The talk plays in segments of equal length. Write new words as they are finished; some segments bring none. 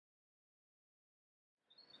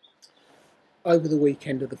Over the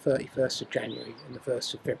weekend of the 31st of January and the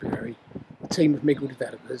 1st of February, a team of miggle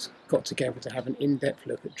developers got together to have an in-depth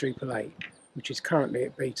look at Drupal 8, which is currently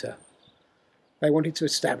at beta. They wanted to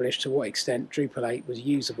establish to what extent Drupal 8 was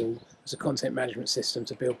usable as a content management system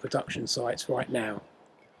to build production sites right now.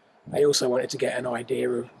 They also wanted to get an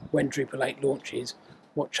idea of when Drupal 8 launches,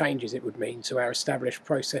 what changes it would mean to our established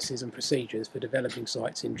processes and procedures for developing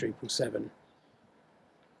sites in Drupal 7.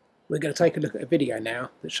 We're going to take a look at a video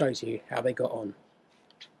now that shows you how they got on.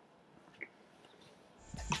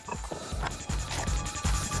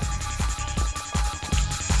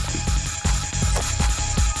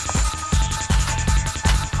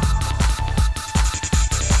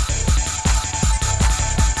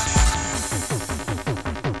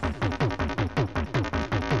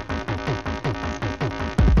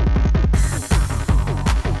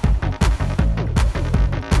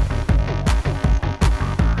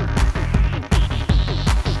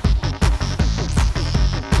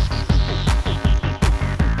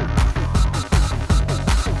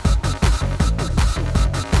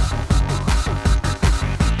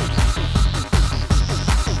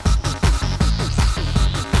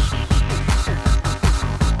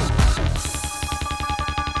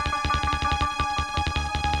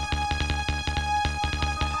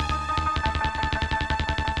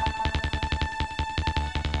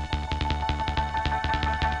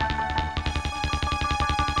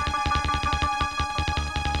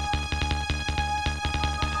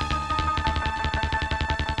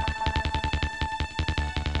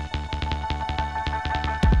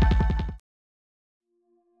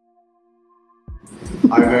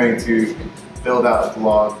 I'm going to build out a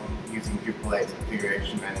blog using Drupal 8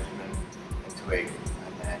 configuration management into 8 and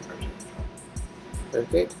version control. Very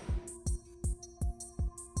good.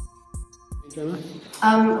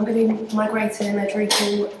 I'm going to be migrating a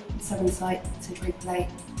Drupal 7 site to Drupal 8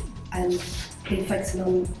 and be focusing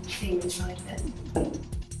on the theme inside of it.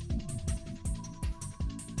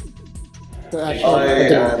 I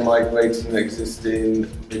am migrating an existing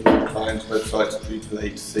client website to Drupal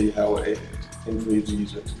 8 to see how it improves the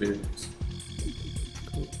user experience.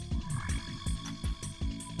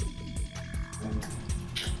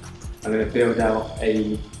 I'm going to build out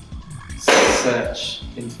a search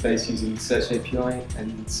interface using the Search API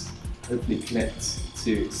and hopefully connect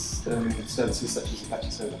to external services such as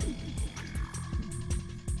Apache Server.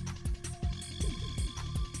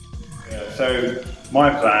 So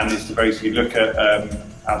my plan is to basically look at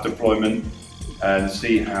our deployment and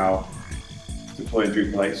see how deploying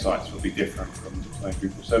Drupal 8 sites will be different from deploying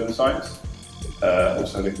Drupal 7 sites.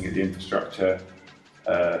 Also looking at the infrastructure,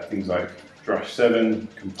 things like Drush 7,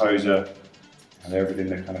 Composer, and everything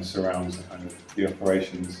that kind of surrounds the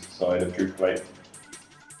operations side of Drupal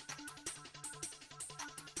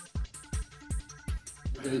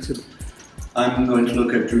 8. I'm going to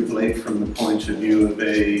look at Drupal 8 from the point of view of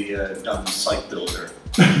a done site builder,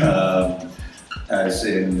 as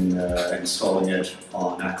in installing it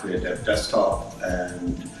on Acquia Dev Desktop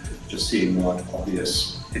and just seeing what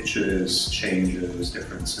obvious pitches, changes,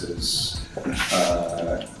 differences sort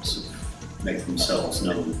of make themselves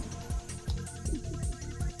known.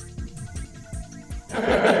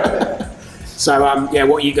 So yeah,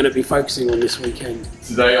 what are you going to be focusing on this weekend?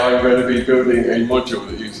 Today I'm going to be building a module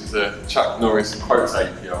that uses a Chuck Norris quotes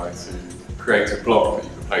API to create a blog that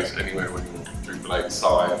you can place anywhere on your Drupal 8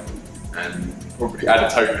 site, and probably add a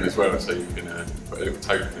token as well, so you can put a little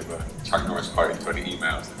token of a Chuck Norris quote into any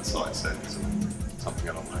emails that the site sends, or something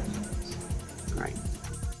along those lines. Great.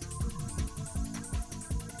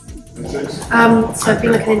 So I've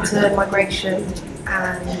been looking into migration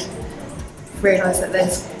and realised that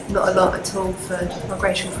there's not a lot at all for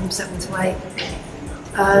migration from 7 to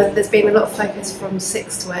 8. There's been a lot of focus from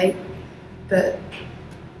 6 to 8, but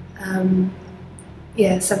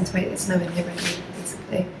yeah, 7 to 8 there's nowhere near ready,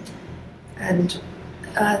 basically. And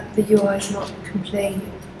the UI is not complete.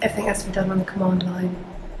 Everything has to be done on the command line.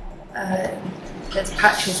 There's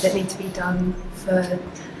patches that need to be done for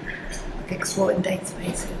like exporting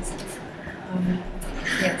databases.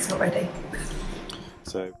 Yeah, it's not ready.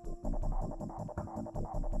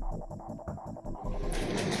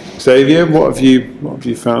 Xavier, what have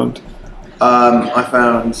you found? I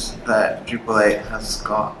found that Drupal 8 has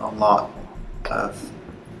got a lot of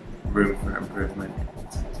room for improvement.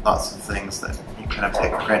 Lots of things that you kind of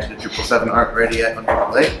take for granted Drupal 7 aren't ready yet on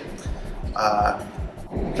Drupal 8.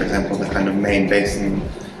 For example, the kind of main basin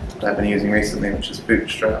that I've been using recently, which is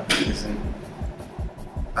Bootstrap, isn't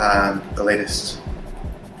the latest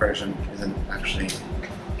version isn't actually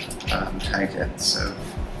tagged yet, so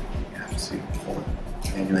you have to pull it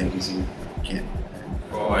manually using Git.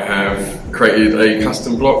 I have created a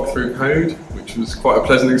custom block through code, which was quite a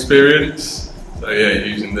pleasant experience. So yeah,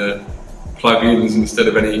 using the plugins instead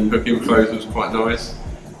of any hooking flows was quite nice.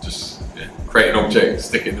 Just create an object,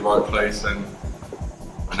 stick it in the right place, and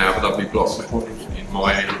I now have a lovely block in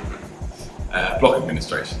my block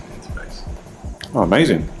administration interface. Oh,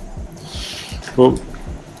 amazing. Well,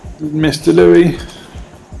 Mr. Louis?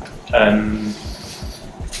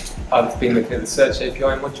 I've been looking at the Search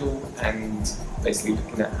API module and basically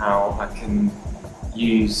looking at how I can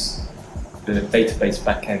use the database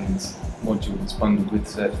backend module that's bundled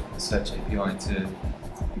with the Search API to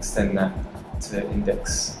extend that to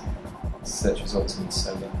index search results in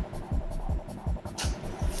Solar.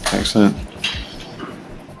 Excellent.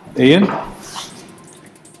 Ian?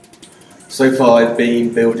 So far I've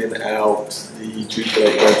been building out the Drupal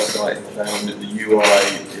 8 website and found that the UI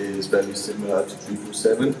is very similar to Drupal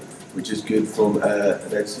 7, which is good from an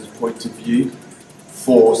editor's point of view.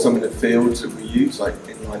 For some of the fields that we use, like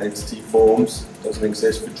inline entity forms, doesn't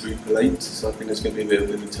exist for Drupal 8, so I think there's going to be a bit of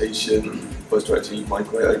limitation for us to actually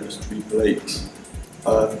migrate over to Drupal 8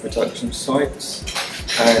 for production sites.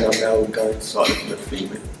 And I'm now going to start looking at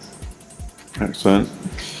theming. Excellent.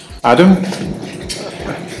 Adam?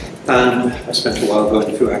 I spent a while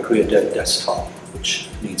going through Acquia Dev Desktop, which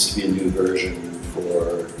needs to be a new version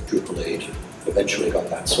for Drupal 8. Eventually got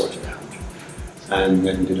that sorted out. And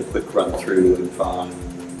then did a quick run through and found,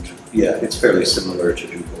 yeah, it's fairly similar to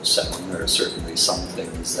Drupal 7. There are certainly some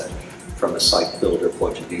things that, from a site builder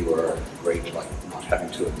point of view, are great, like not having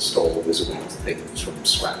to install visible things from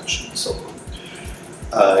scratch and so on.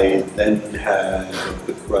 I then had a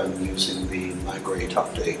quick run using the migrate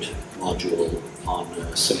update module on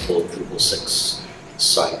a simple Drupal 6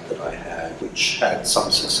 site that I had, which had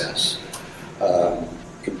some success.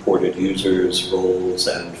 Imported users, roles,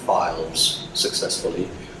 and files successfully.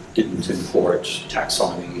 Didn't import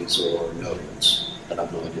taxonomies or nodes, and I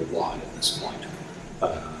have no idea why at this point.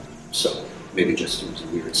 So maybe just it was a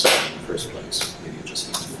weird site in the first place. Maybe it just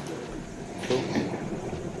needs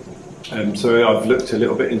to be So I've looked a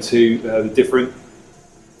little bit into the different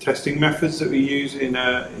testing methods that we use in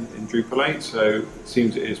Drupal 8. So it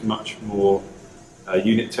seems it is much more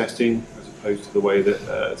unit testing as opposed to the way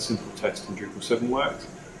that simple test in Drupal 7 worked.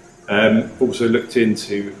 Also looked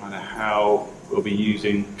into kind of how we'll be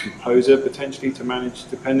using Composer potentially to manage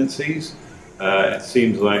dependencies. It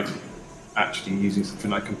seems like actually using something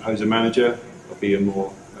like Composer Manager will be a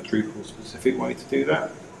more Drupal specific way to do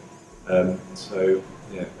that. So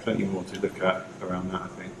yeah, plenty more to look at around that, I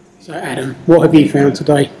think. So Adam, what have you found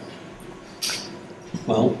today?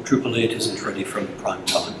 Well, Drupal 8 isn't ready for prime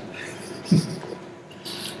time.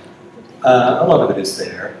 A lot of it is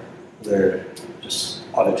there. They're just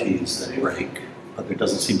oddities that break, but there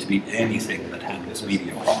doesn't seem to be anything that handles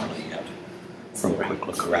media properly yet. From a quick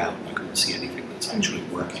look around, I couldn't see anything that's actually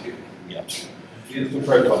working yet. Yeah, the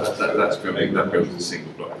profile That's good. That builds a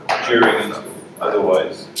single block. during install.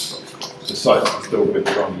 Otherwise, the site can still with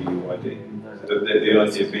the wrong UUID. So the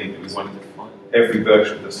idea being that we want every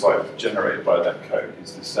version of the site generated by that code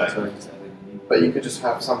is the same. But you could just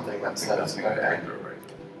have something that says, okay,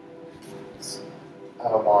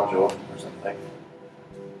 have a module or something.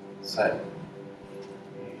 Set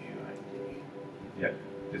UUID. Yeah,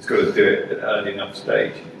 it's got to do it at an early enough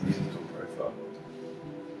stage in the install profile.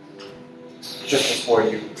 Just before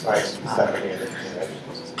you try to set any of it.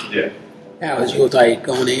 Yeah. How has your day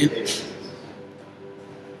gone, Ian?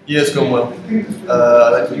 Yeah, it's gone well. I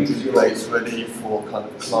don't think Drupal 8's ready for kind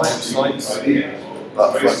of client sites,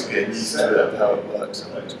 but for us getting used to it and how it works.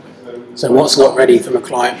 So what's not ready from a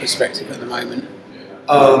client perspective at the moment?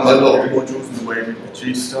 A lot of modules in the way we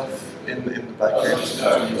produce stuff in the back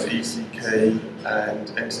end. We use ECK and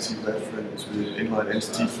entity reference with inline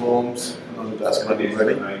entity forms. None of that's kind of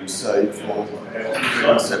ready. So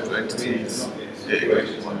for separate entities,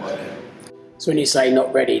 it might work. So when you say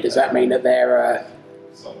not ready, does that mean that there are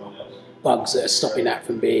bugs that are stopping that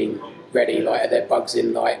from being ready? Like, are there bugs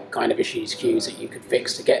in like kind of issues queues that you could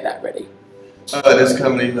fix to get that ready? There's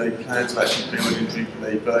currently no plans to actually build in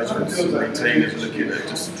Drupal 8 versions. Maintainers are looking at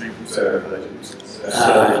just the Drupal 7 versions.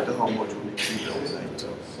 So the whole module needs to be built in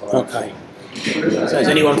 8. Okay. So has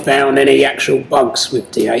anyone found any actual bugs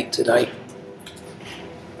with D8 today?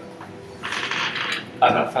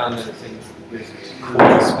 I've not found anything with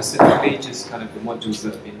core specifically, just kind of the modules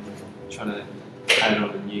that I've been trying to add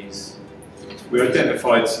on and use. We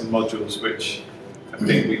identified some modules which I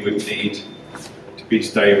think we would need to be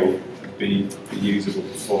stable and be usable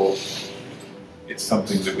before it's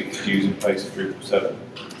something that we could use in place of Drupal 7.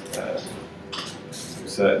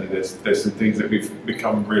 Certainly there's some things that we've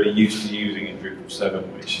become really used to using in Drupal 7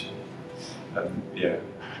 which, yeah,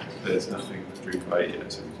 there's nothing with Drupal 8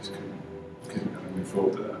 yet, so we just couldn't kind of move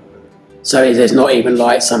forward with that. So there's not even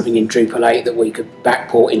like something in Drupal 8 that we could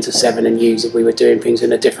backport into 7 and use if we were doing things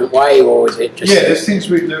in a different way, or is it just... Yeah, there's things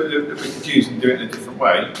that we could use and do it in a different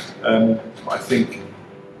way. I think,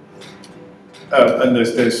 and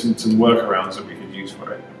there's some workarounds that we could use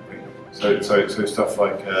for it. So stuff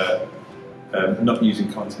like not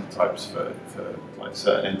using content types for like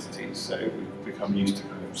certain entities. So we've become used to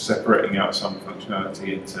kind of separating out some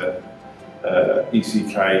functionality into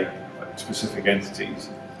ECK, like specific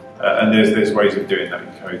entities. And there's ways of doing that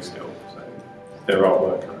in code still, so there are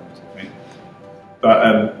workarounds, I think.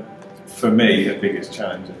 But for me, the biggest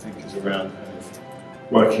challenge, I think, is around kind of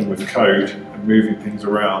working with code and moving things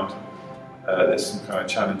around. There's some kind of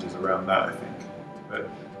challenges around that, I think. But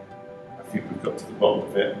I think we've got to the bottom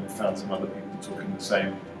of it and found some other people talking the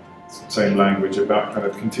same language about kind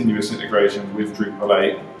of continuous integration with Drupal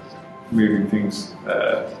 8, moving things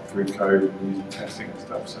through code and using testing and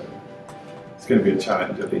stuff. So it's going to be a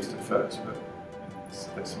challenge, at least at first, but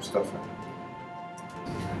there's some stuff in it.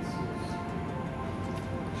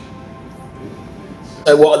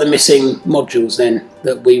 So what are the missing modules then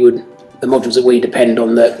that the modules that we depend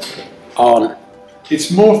on that aren't?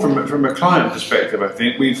 It's more from a client perspective, I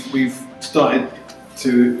think. We've started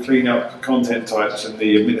to clean up content types and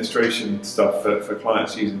the administration stuff for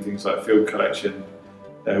clients using things like field collection,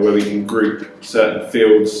 where we can group certain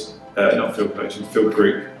fields, not field collection, field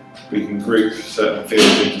group. We can group certain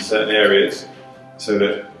fields into certain areas so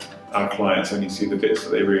that our clients only see the bits that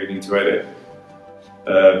they really need to edit.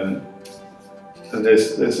 And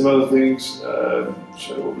there's some other things.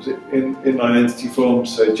 So what was it? Inline entity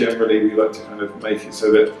forms. So generally we like to kind of make it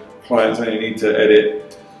so that clients only need to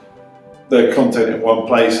edit the content in one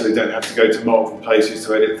place, so they don't have to go to multiple places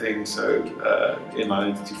to edit things. So inline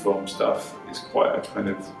entity form stuff is quite a kind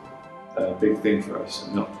of big thing for us,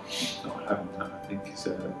 and not having that, I think, is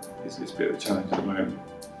a bit of a challenge at the moment.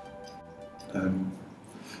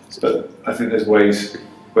 But I think there's ways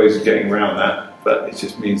of getting around that, but it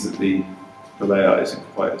just means that the layout isn't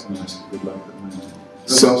quite as nice as we'd like at the moment.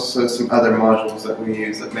 There's also some other modules that we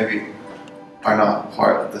use that maybe are not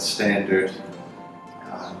part of the standard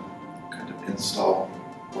kind of install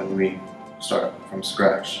when we start from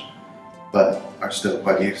scratch, but are still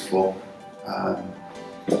quite useful.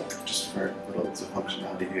 Just for little bits of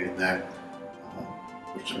functionality here and there,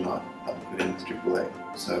 which are not put into Drupal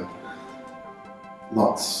 8. So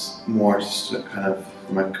lots more just to kind of,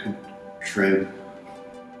 from a contrib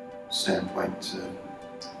standpoint, to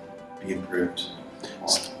be improved on.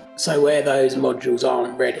 So where those modules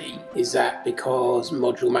aren't ready, is that because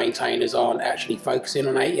module maintainers aren't actually focusing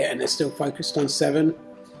on 8 yet and they're still focused on 7?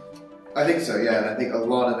 I think so, yeah, and I think a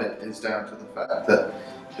lot of it is down to the fact that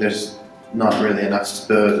there's not really enough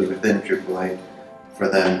stability within Drupal 8 for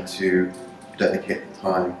them to dedicate the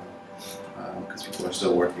time, because people are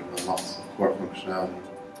still working on lots of core functionality,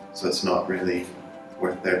 so it's not really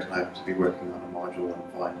worth their time to be working on a module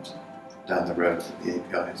and find down the road that the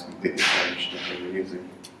API is completely changed and what you're using.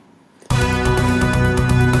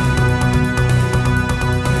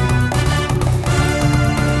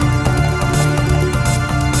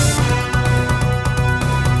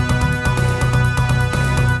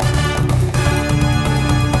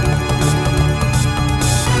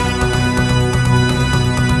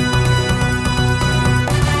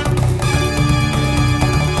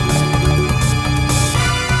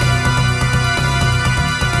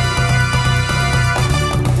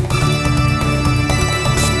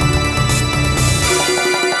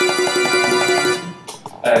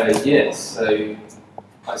 Yes, so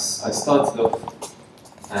I started off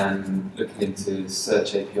looking into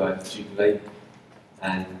Search API for Drupal 8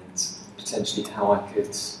 and potentially how I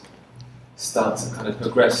could start to kind of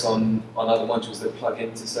progress on other modules that plug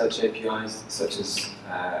into Search APIs, such as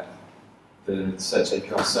the Search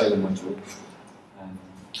API Solo module. I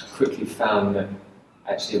quickly found that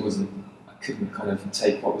actually I couldn't kind of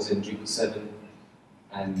take what was in Drupal 7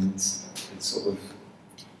 and sort of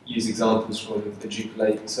use examples from the Drupal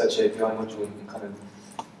 8 Search API module and kind of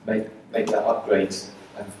make that upgrade.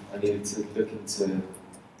 I needed to look into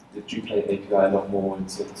the Drupal 8 API a lot more and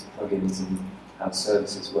to plugins and how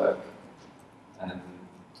services work.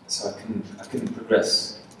 So I couldn't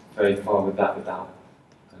progress very far with that without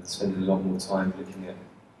kind of spending a lot more time looking at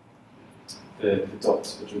the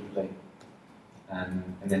docs for Drupal 8. And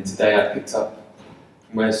then today I picked up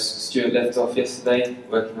from where Stuart left off yesterday,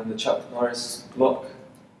 working on the Chuck Norris block,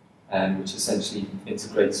 which essentially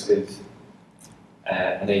integrates with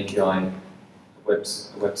an API, a web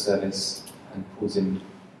service, and pulls in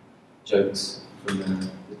jokes from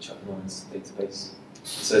the Chuck Norris database.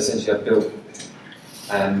 So essentially I built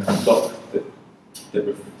a block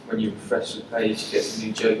that when you refresh the page, it gets a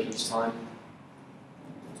new joke each time.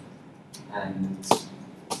 And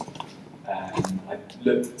I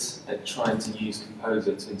looked at trying to use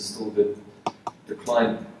Composer to install the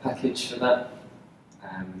client package for that.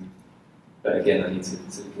 But again, I need to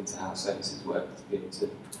look into how services work to be able to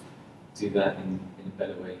do that in a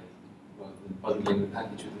better way, rather than bundling the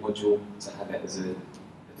package with the module to have it as a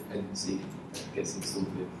dependency that gets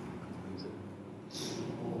installed with Composer.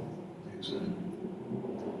 Excellent.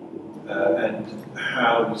 And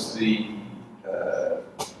how was the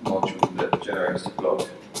module that generates the block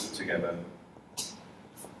put together?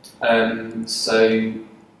 So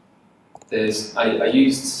I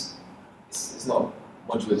used, it's not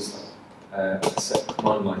a module, it's a set of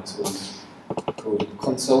command line tools called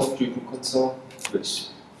console, Drupal console, which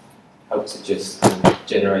helps to just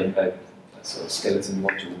generate a sort of skeleton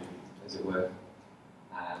module, as it were.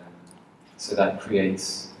 So that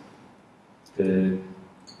creates the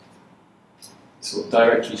sort of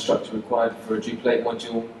directory structure required for a Drupal 8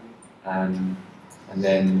 module, and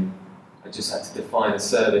then I just had to define a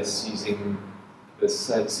service using the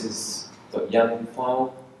services.yaml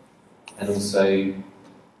file, and also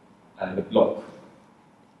the block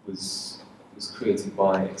was created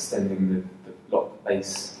by extending the block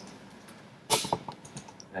base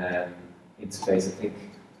interface, I think.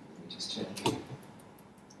 Let me just check.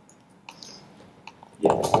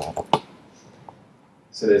 Yeah.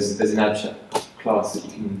 So there's an abstract class that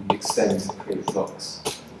you can extend to create blocks.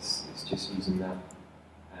 It's just using that.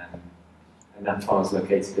 And that file is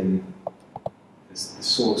located in the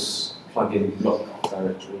source plugin block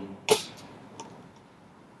directory.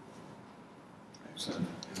 Excellent.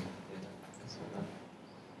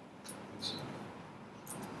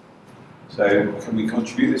 So can we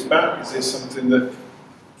contribute this back? Is this something that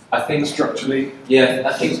I think structurally? Yeah,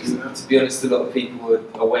 I think to be honest, a lot of people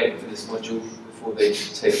are waiting for this module before they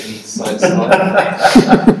take any side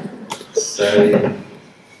slide. So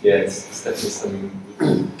yeah, it's definitely something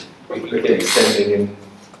we can look at extending,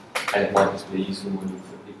 and it might just be a useful module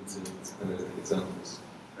for people to kind of look at examples.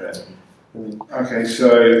 Yeah. Okay, so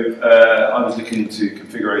I was looking into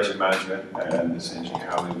configuration management and essentially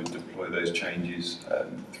how we would deploy those changes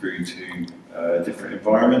through to different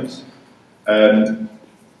environments.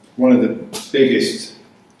 One of the biggest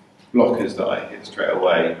blockers that I hit straight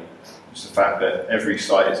away was the fact that every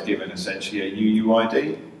site is given essentially a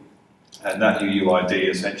UUID, and that UUID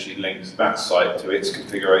essentially links that site to its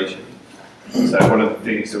configuration. So one of the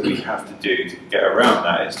things that we have to do to get around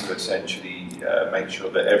that is to essentially make sure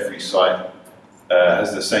that every site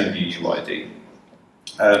has the same UUID.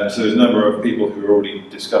 So there's a number of people who are already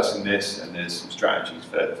discussing this, and there's some strategies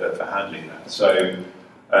for handling that. So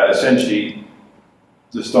essentially,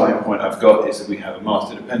 the starting point I've got is that we have a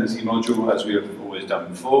master dependency module, as we have always done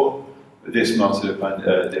before. This master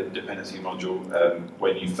dependency module,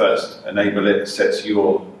 when you first enable it, sets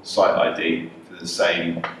your site ID to the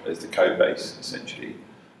same as the code base, essentially.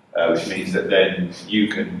 Which means that then you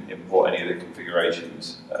can import any of the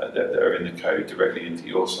configurations that are in the code directly into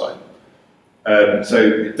your site. So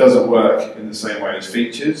it doesn't work in the same way as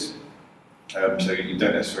features. So you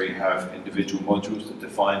don't necessarily have individual modules that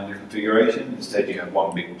define the configuration. Instead, you have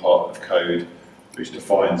one big part of code which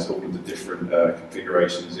defines all of the different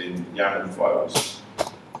configurations in YAML files.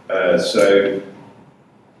 So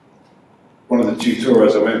one of the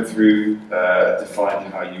tutorials I went through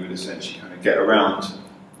defined how you would essentially kind of get around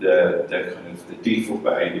the default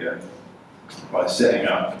behavior by setting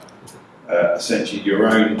up essentially your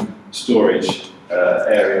own storage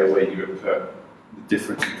area where you would put the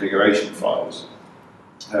different configuration files.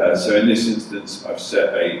 So in this instance, I've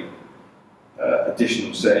set a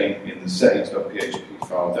additional setting in the settings.php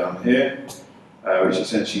file down here, which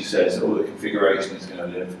essentially says that all the configuration is going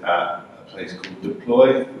to live at a place called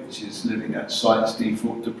deploy, which is living at site's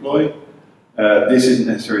default deploy. This isn't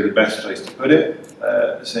necessarily the best place to put it.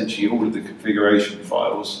 Essentially, all of the configuration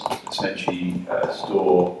files essentially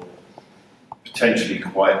store potentially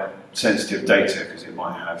quite sensitive data, because it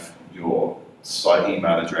might have your site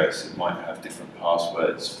email address, it might have different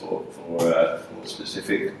passwords for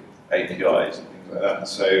specific APIs and things like that.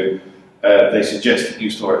 So they suggest that you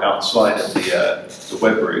store it outside of the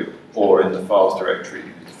web root or in the files directory,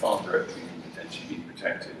 because the files directory can potentially be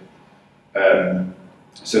protected.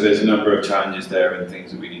 So there's a number of challenges there and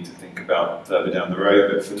things that we need to think about further down the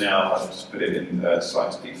road, but for now I've just put it in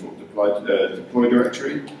site's default deploy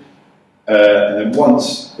directory. And then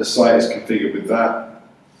once the site is configured with that,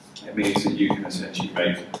 it means that you can essentially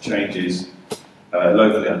make changes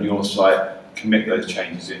locally on your site, commit those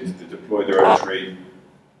changes into the deploy directory,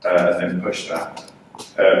 and then push that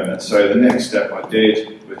And so the next step I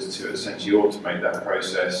did was to essentially automate that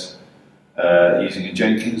process using a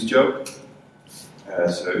Jenkins job.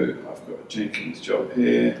 So I've got a Jenkins job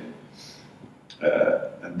here,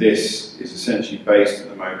 and this is essentially based at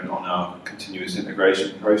the moment on our continuous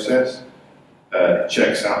integration process. It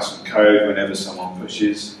checks out some code whenever someone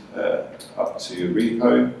pushes up to a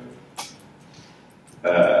repo,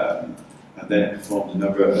 and then it performs a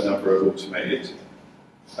number of automated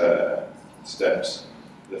steps.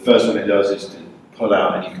 The first one it does is to pull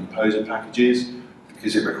out any composer packages,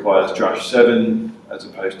 because it requires Drush 7 as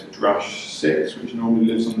opposed to Drush 6, which normally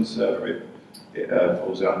lives on the server. It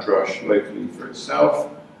pulls out Drush locally for itself.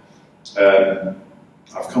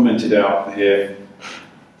 I've commented out here,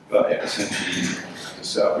 but it essentially has a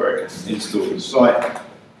setup where it can install the site,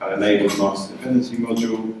 enable the master dependency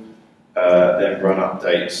module, then run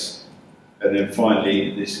updates. And then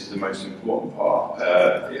finally, this is the most important part,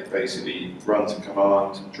 it basically runs a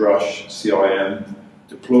command, drush cim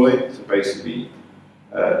deploy, so basically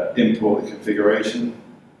import the configuration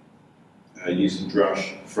using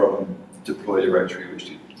drush from deploy directory, which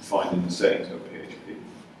is defined in the settings of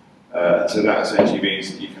PHP. So that essentially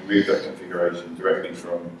means that you can move that configuration directly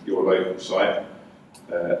from your local site.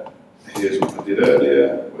 Here's what I did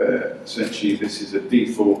earlier, where essentially this is a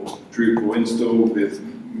default Drupal install with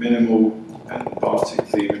minimal and Bartik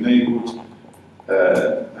theme enabled,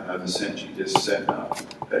 and I've essentially just set up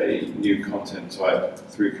a new content type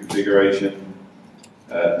through configuration.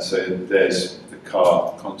 So there's the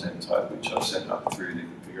car content type, which I've set up through the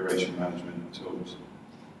configuration management tools.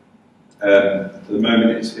 At the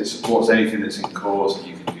moment, it supports anything that's in core, so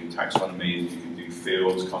you can do taxonomy, you can do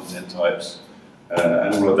fields, content types,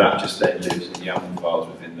 and all of that just then lives in YAML files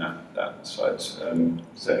within that site's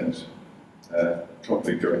settings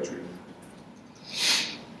config directory.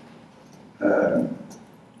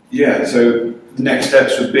 Yeah, so the next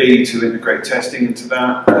steps would be to integrate testing into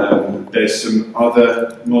that. There's some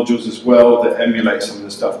other modules as well that emulate some of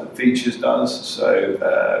the stuff that Features does. So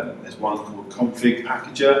there's one called Config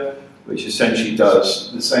Packager, which essentially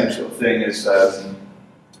does the same sort of thing as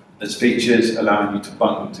Features, allowing you to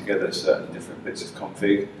bundle together certain different bits of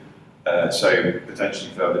config. So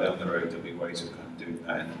potentially further down the road there'll be ways of kind of doing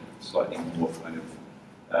that in a slightly more kind of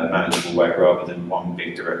manageable way, rather than one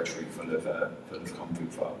big directory full of config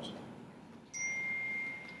files.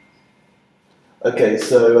 Okay,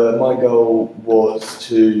 so my goal was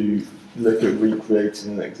to look at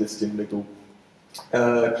recreating an existing miggle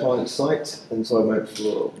client site, and so I went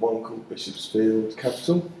for one called Bishopsfield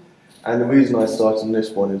Capital. And the reason I started on this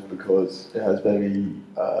one is because it has very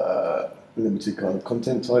limited kind of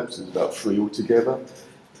content types. There's about 3 altogether.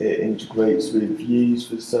 It integrates with views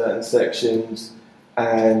for certain sections,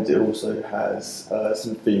 and it also has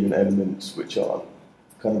some theming elements which aren't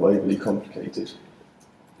kind of overly complicated.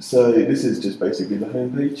 So this is just basically the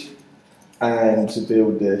home page, and to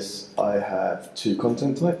build this I have 2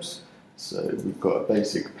 content types. So we've got a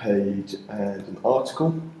basic page and an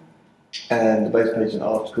article, and the basic page and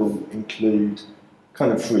article include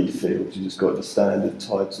kind of 3 fields. You just got the standard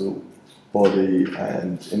title, body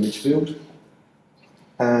and image field.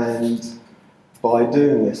 And by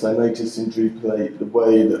doing this, I noticed in Drupal 8 the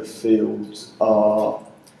way that fields are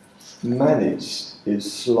managed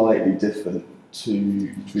is slightly different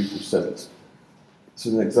to Drupal 7. So as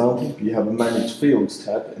an example, you have a Manage Fields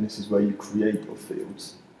tab, and this is where you create your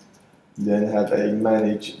fields. You then have a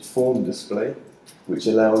Manage Form display, which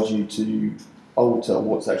allows you to alter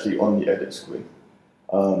what's actually on the edit screen.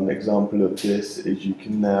 An example of this is you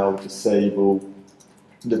can now disable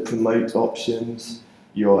the promote options.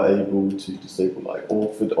 You're able to disable like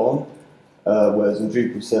authored on, whereas in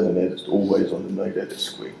Drupal 7 they're just always on the node edit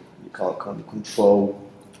screen. You can't kind of control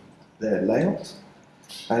their layout.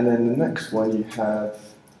 And then the next one you have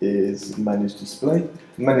is Manage Display.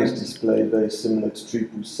 Manage Display, very similar to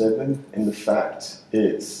Drupal 7 in the fact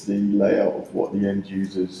it's the layout of what the end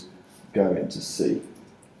user's going to see.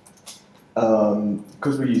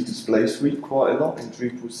 Because we use Display Suite quite a lot in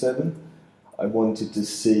Drupal 7, I wanted to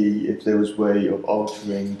see if there was a way of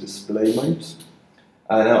altering display modes.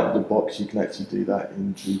 And out of the box you can actually do that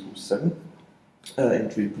in Drupal 7, in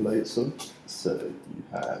Drupal 8, sorry. So you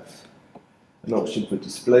have an option for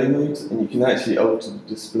display modes, and you can actually alter the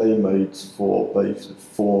display modes for both the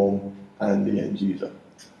form and the end user,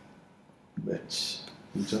 which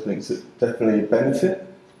I think is definitely a benefit.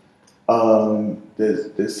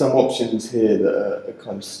 There's some options here that are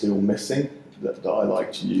kind of still missing that I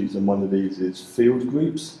like to use, and one of these is field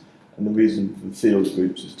groups. And the reason for field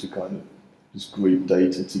groups is to kind of just group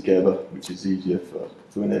data together, which is easier for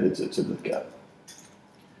an editor to look at.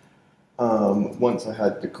 Once I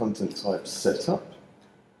had the content type set up,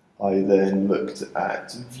 I then looked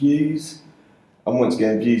at views, and once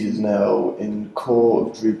again, views is now in core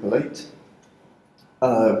of Drupal 8.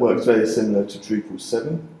 It works very similar to Drupal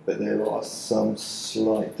 7, but there are some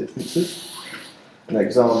slight differences. An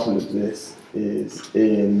example of this is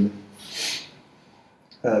in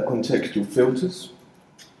contextual filters.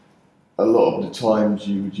 A lot of the times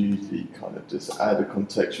you would usually kind of just add a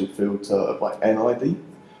contextual filter by NID,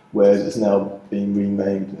 whereas it's now being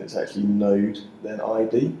renamed and it's actually node then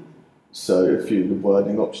ID. So a few of the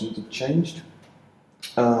wording options have changed.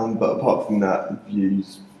 But apart from that,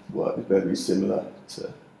 views work very similar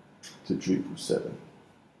to Drupal 7.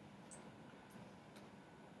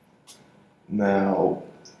 Now,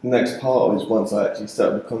 the next part is once I actually set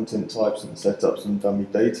up the content types and set up some dummy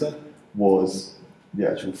data, was the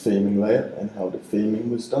actual theming layer and how the theming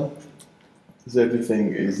was done. So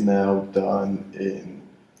everything is now done in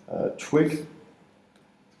Twig,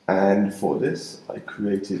 and for this I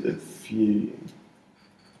created a few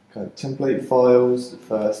kind of template files. The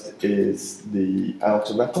first is the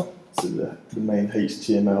outer wrapper, so the main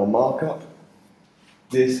HTML markup.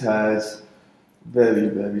 This has very,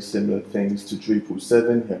 very similar things to Drupal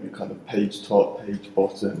 7. You have your kind of page top, page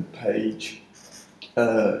bottom, page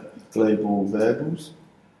global variables.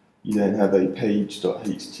 You then have a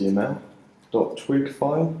page.html.twig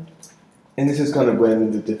file. And this is kind of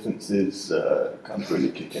when the differences kind of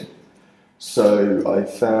really kick in. So I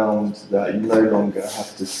found that you no longer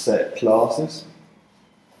have to set classes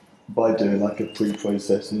by doing like a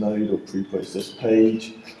pre-processed node or pre-processed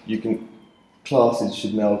page. Classes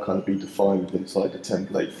should now kind of be defined inside the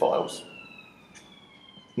template files.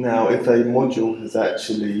 Now, if a module has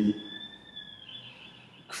actually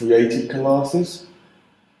created classes,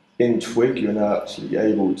 in Twig you're now actually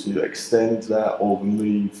able to extend that or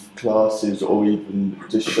remove classes or even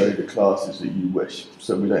just show the classes that you wish.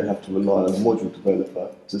 So we don't have to rely on a module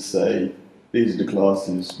developer to say, these are the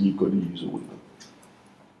classes, you've got to use all of them.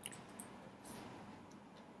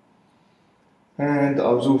 And I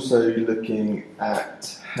was also looking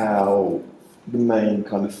at how the main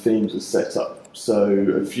kind of themes are set up. So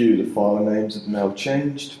a few of the file names have now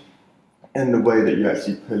changed, and the way that you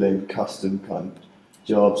actually pull in custom kind of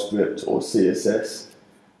JavaScript or CSS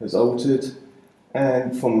has altered.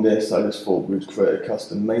 And from this, I just thought we'd create a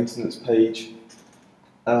custom maintenance page,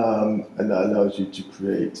 and that allows you to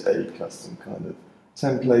create a custom kind of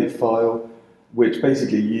template file, which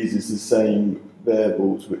basically uses the same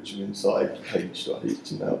variables which are inside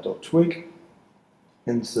page.html.twig.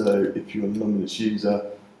 And so if you're an anonymous user,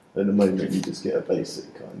 at the moment you just get a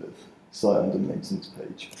basic kind of site under maintenance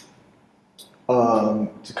page.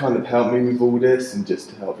 To kind of help me with all this and just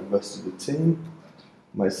to help the rest of the team,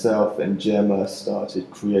 myself and Gemma started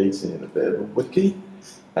creating a bit of a wiki,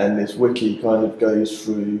 and this wiki kind of goes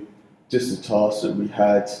through just the tasks that we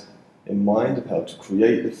had in mind of how to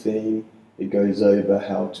create the theme. It goes over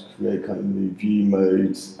how to create kind of new view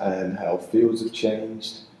modes and how fields have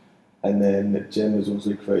changed. And then Gemma's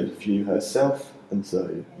also created a few herself, and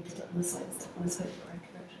so... My site's broken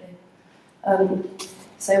actually.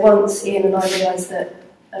 So once Ian and I realised that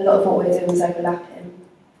a lot of what we're doing is overlapping,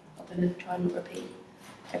 I'm going to try and repeat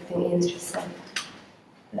everything Ian's just said.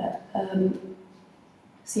 But,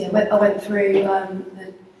 so yeah, I went through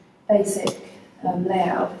the basic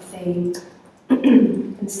layout of the theme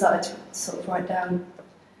and started to sort of write down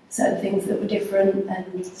certain things that were different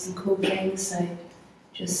and some cool things. So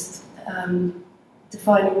just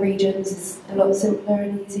defining regions is a lot simpler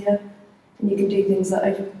and easier, and you can do things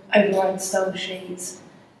like override style sheets,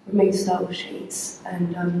 remove style sheets,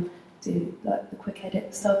 and do like the quick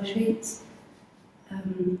edit style sheets.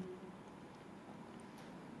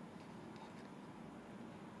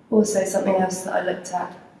 Also, something else that I looked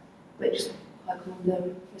at, which I call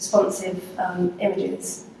the responsive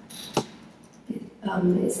images,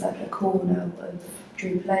 is like a core now of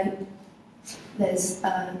Drupal 8. There's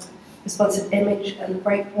responsive image and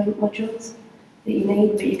breakpoint modules that you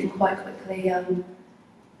need, but you can quite quickly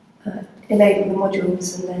enable the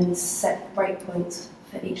modules and then set breakpoints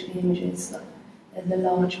for each of the images, like the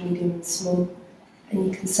large, medium and small. And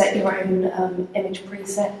you can set your own image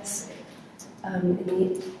presets in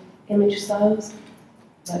the image styles,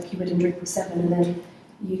 like you would in Drupal 7, and then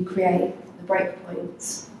you create the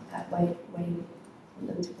breakpoints that way where you want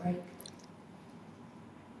them to break.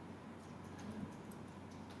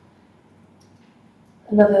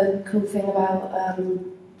 Another cool thing about the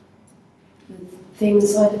theme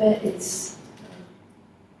side of it is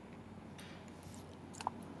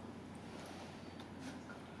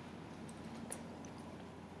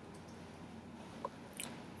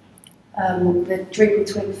the Drupal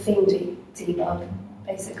Twig theme debug.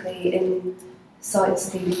 Basically, in sites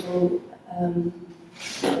default.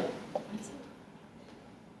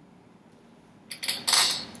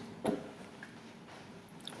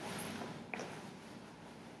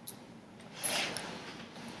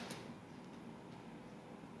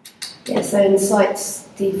 Yeah, so in sites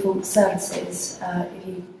default services, if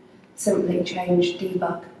you simply change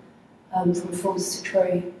debug from false to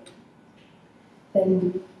true,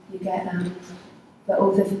 then you get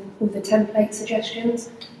all the template suggestions.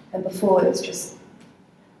 And before it was just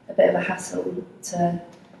a bit of a hassle to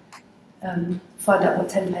find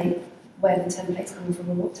out where the template's coming from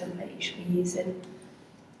and what template you should be using.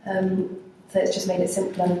 So it's just made it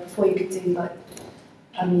simpler. Before you could do like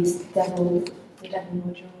use the devil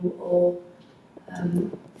module or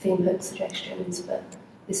theme hook suggestions, but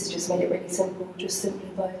this has just made it really simple, just simply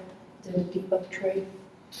by doing a debug tree.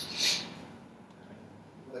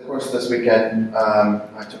 Over the course of this weekend,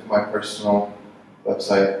 I took my personal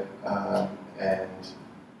website and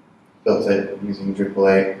built it using Drupal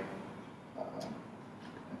 8.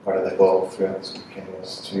 And part of the goal throughout this weekend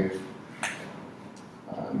was to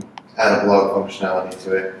add a blog functionality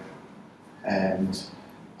to it and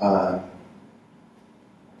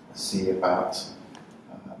see about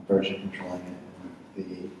version controlling it and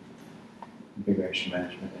the configuration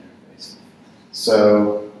management interface.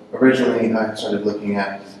 So originally I started looking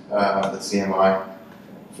at the CMI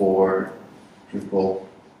for Drupal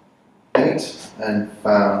 8 and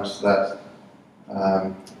found that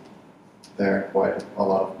there are quite a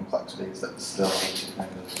lot of complexities that still need to kind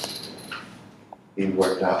of be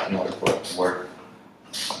worked out in order for it to work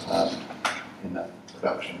in that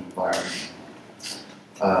production environment.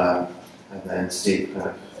 And then Steve kind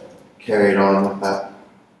of carried on with that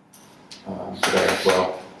today as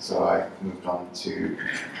well. So I moved on to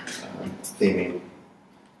theming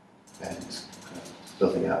and kind of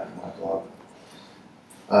building out my blog.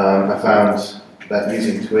 I found that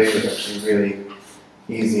using Twig was actually really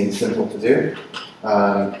easy and simple to do,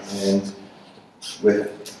 and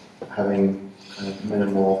with having kind of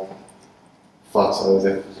minimal fuss, I was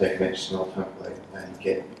able to take an HTML template and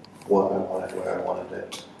get what I wanted, where I wanted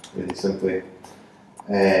it, really simply.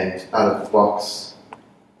 And out of the box,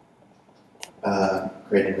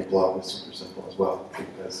 creating a blog was super simple as well,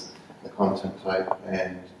 because the content type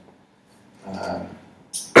and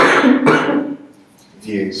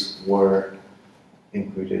views were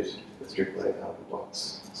included with Drupal 8 out of the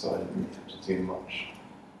box, so I didn't really have to do much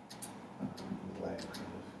in the way of kind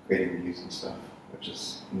of creating views and stuff, which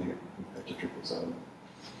is new compared to Drupal 7.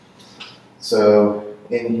 So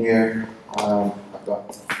in here, I've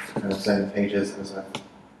got kind of the same pages as I've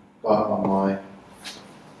got on my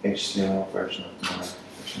HTML version of my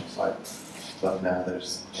official site, but now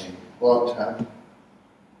there's a blog tab,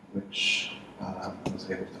 which I was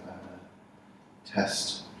able to add a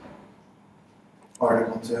test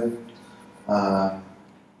article to,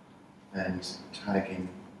 and tagging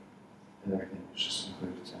and everything was just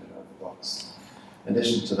included out of the box. In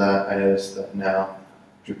addition to that, I noticed that now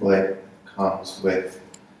Drupal 8 comes with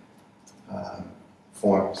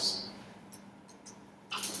forms.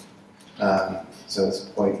 So it's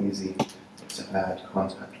quite easy to add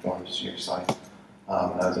contact forms to your site.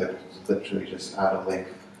 And I was able to literally just add a link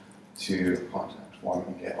to a contact form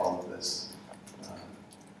and get all of this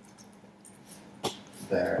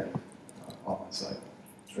there on my site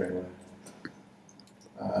straight away.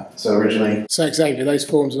 So originally... So Xavier, those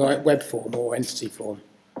forms are like web form or entity form?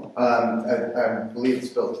 I believe it's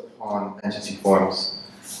built upon entity forms.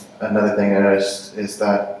 Another thing I noticed is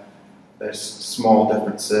that there's small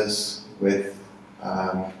differences with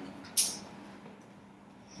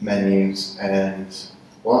menus and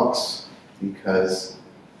blocks, because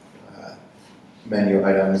menu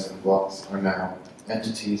items and blocks are now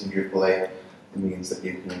entities in Drupal 8. It means that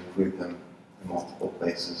you can include them in multiple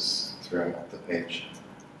places throughout the page.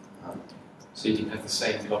 So you can have the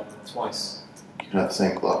same block twice? You can have the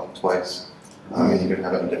same block twice. And you can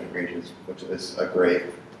have it in different regions, which is a great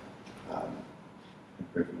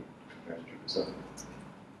improvement compared to Drupal 7.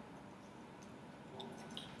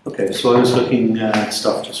 Okay, so I was looking at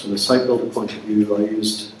stuff just from a site builder point of view. I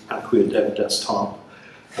used Acquia Dev Desktop,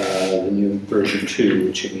 the new version 2,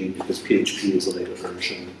 which you need because PHP is a later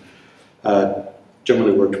version.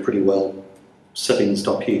 Generally worked pretty well.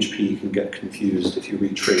 Settings.php can get confused if you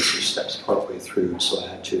retrace your steps partway through, so I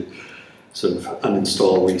had to sort of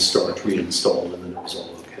uninstall, restart, reinstall, and then it was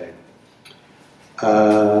all okay.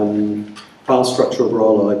 File structure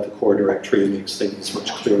overall, I like the core directory, it makes things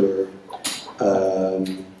much clearer.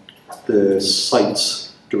 The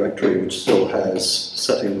sites directory, which still has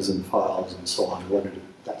settings and files and so on, I wondered if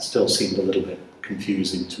that still seemed a little bit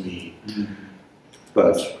confusing to me.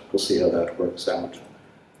 but we'll see how that works out.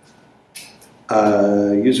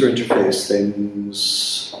 User interface things,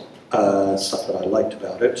 stuff that I liked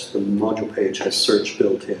about it. The module page has search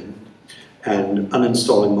built in, and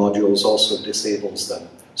uninstalling modules also disables them.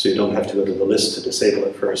 So you don't have to go to the list to disable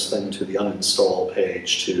it first, then to the uninstall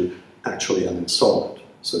page to actually uninstall it.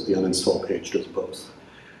 So the uninstall page does both.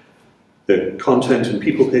 The content and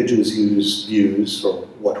people pages use views, or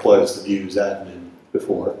what was the views admin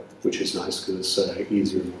before, which is nice because it's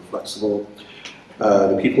easier and more flexible.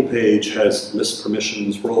 The people page has list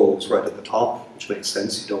permissions roles right at the top, which makes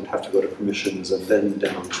sense. You don't have to go to permissions and then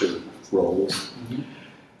down to roles. Mm-hmm.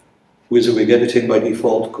 WYSIWYG editing by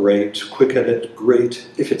default, great. Quick edit, great.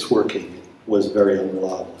 If it's working, was very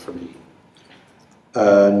unreliable for me.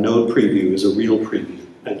 Node preview is a real preview,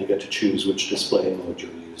 and you get to choose which display mode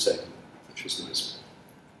you're using, which is nice.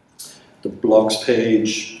 The blogs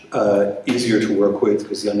page, easier to work with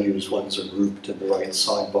because the unused ones are grouped in the right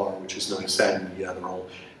sidebar, which is nice, and yeah, they're all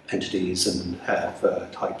entities and have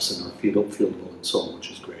types and are fieldable and so on,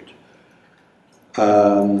 which is great.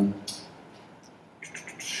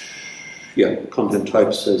 Yeah, content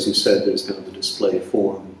types, as you said, there's kind of the display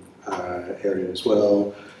form area as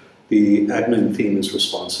well. The admin theme is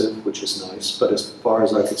responsive, which is nice, but as far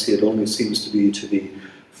as I could see, it only seems to be to the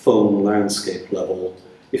phone landscape level.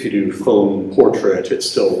 If you do phone portrait, it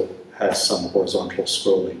still has some horizontal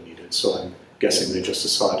scrolling needed, so I'm guessing they just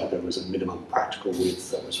decided there was a minimum practical width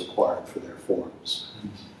that was required for their forms.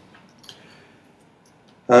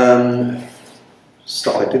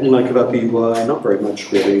 Stuff I didn't like about the UI, not very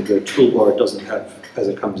much really. The toolbar doesn't have, as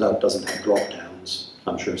it comes out, doesn't have drop-downs.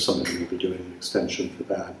 I'm sure somebody will be doing an extension for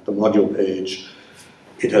that. The module page,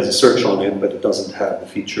 it has a search on it, but it doesn't have the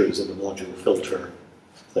features of the module filter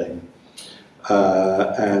thing.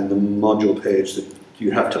 And the module page, that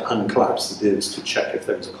you have to uncollapse the divs to check if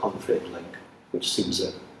there's a config link, which seems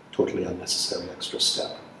a totally unnecessary extra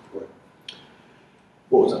step for it.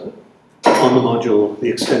 What was that? On the module, the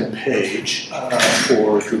extend page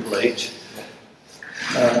for Drupal 8,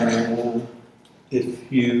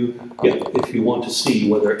 if you want to see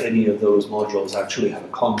whether any of those modules actually have a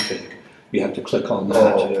config, you have to click on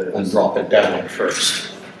that and drop it down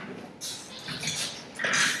first.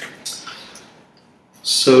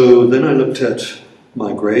 So then I looked at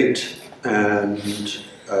migrate and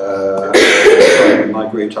tried the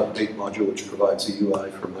migrate update module, which provides a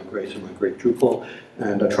UI for migrate and migrate Drupal,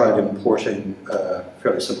 and I tried importing a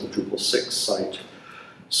fairly simple Drupal 6 site.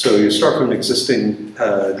 So you start from an existing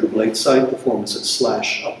Drupal 8 site, the form is at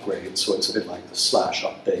 /upgrade, so it's a bit like the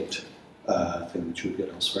 /update thing that you would get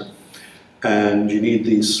elsewhere. And you need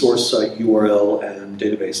the source site URL and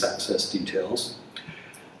database access details.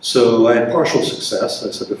 So I had partial success, as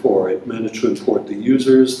I said before. It managed to import the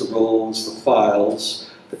users, the roles, the files,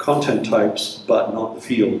 the content types, but not the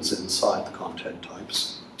fields inside the content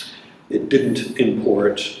types. It didn't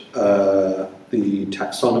import the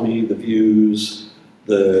taxonomy, the views,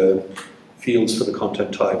 the fields for the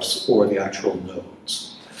content types, or the actual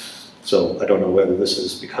nodes. So I don't know whether this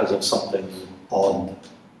is because of something on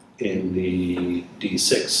in the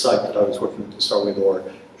D6 site that I was working with to start with, or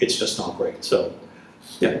it's just not great. So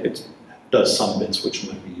yeah, it does some bits which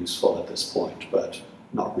might be useful at this point, but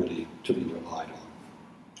not really to be relied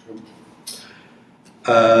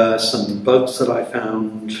on. Some bugs that I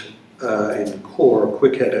found in core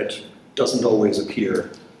quick edit doesn't always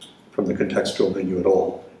appear from the contextual menu at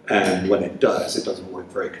all, and when it doesn't work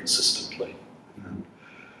very consistently.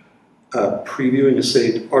 Previewing a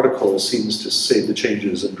saved article seems to save the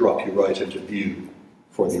changes and drop you right into view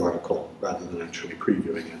for the article rather than actually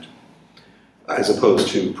previewing it, as opposed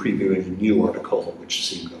to previewing a new article, which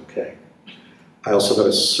seemed okay. I also got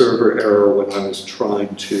a server error when I was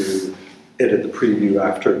trying to edit the preview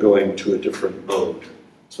after going to a different mode.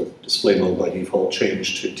 So display mode by default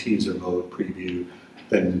changed to teaser mode preview,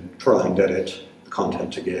 then try and edit the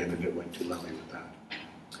content again, and it went to allow me with that.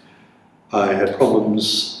 I had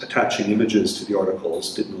problems attaching images to the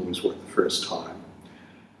articles, didn't always work the first time.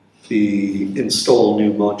 The install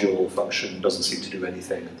new module function doesn't seem to do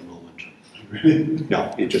anything at the moment. Really?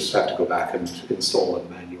 No, you just have to go back and install it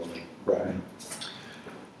manually. Right.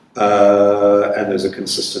 And there's a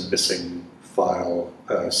consistent missing file,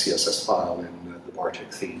 CSS file in the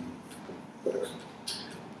Bartik theme, whatever.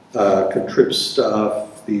 Contrib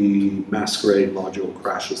stuff, the masquerade module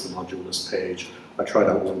crashes the module list page. I tried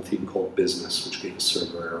out one theme called business, which gave a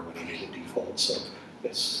server error when I made it default, so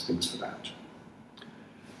yes, things for that.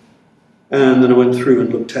 And then I went through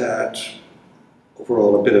and looked at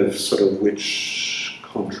overall a bit of sort of which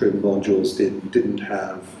contrib modules didn't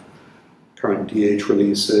have current DH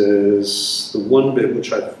releases. The one bit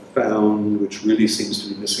which I found, which really seems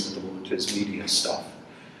to be missing at the moment, is media stuff.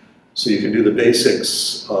 So you can do the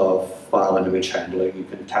basics of file and image handling. You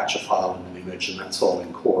can attach a file and an image, and that's all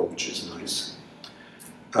in core, which is nice.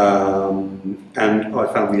 And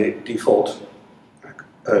I found the default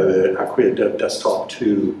Acquia Dev Desktop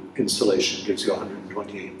 2 installation gives you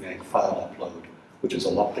 128 meg file upload, which is a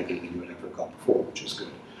lot bigger than you had ever got before, which is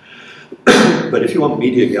good. But if you want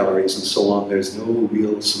media galleries and so on, there's no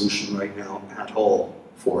real solution right now at all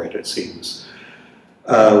for it, it seems.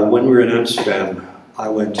 When we were in Amsterdam, I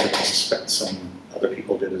went, and I suspect some other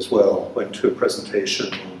people did as well, went to a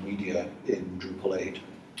presentation on media in Drupal 8,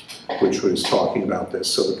 which was talking about this.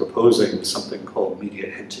 So they're proposing something called Media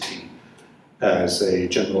Entity as a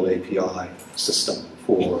general API system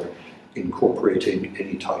for incorporating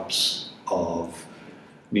any types of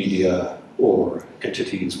media or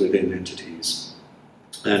entities within entities.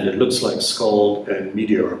 And it looks like Scald and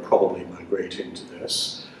Media are probably migrating to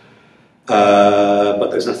this. But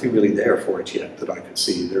there's nothing really there for it yet that I could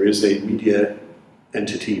see. There is a media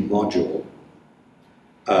entity module.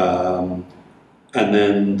 And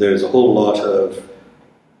then there's a whole lot of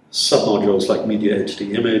submodules like Media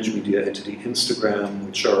Entity Image, Media Entity Instagram,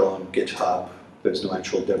 which are on GitHub. There's no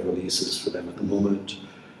actual dev releases for them at the moment.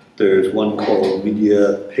 There's one called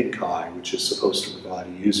Media Pink Eye, which is supposed to provide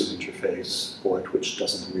a user interface for it, which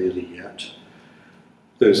doesn't really yet.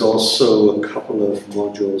 There's also a couple of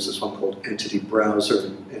modules. There's one called Entity Browser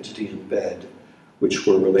and Entity Embed, which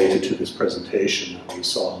were related to this presentation that we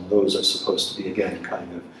saw, and those are supposed to be, again,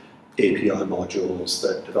 kind of API modules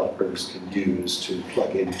that developers can use to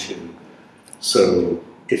plug into. So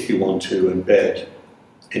if you want to embed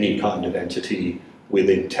any kind of entity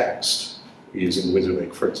within text, using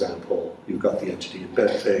WYSIWYG, for example, you've got the entity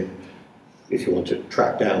embed thing. If you want to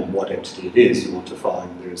track down what entity it is you want to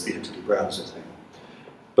find, there's the entity browser thing.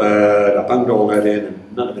 But I bunged all that in,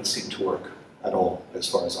 and none of it seemed to work at all, as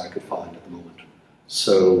far as I could find at the moment.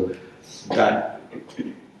 So that,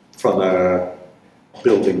 from a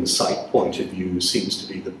building site point of view, seems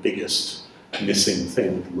to be the biggest missing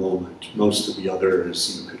thing at the moment. Most of the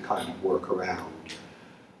others you could kind of work around.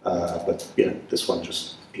 But yeah, this one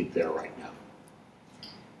just ain't there right now.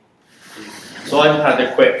 So I've had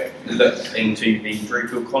a quick look into the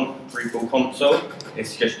Drupal console.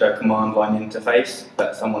 It's just a command line interface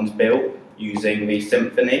that someone's built using the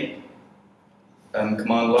Symfony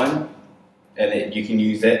command line. And you can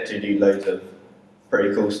use it to do loads of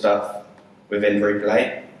pretty cool stuff within Drupal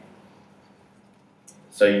 8.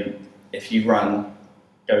 So if you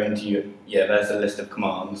go into your, there's a list of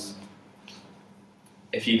commands.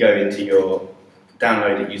 If you go into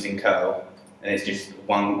download it using curl, and it's just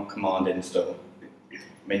one command install. I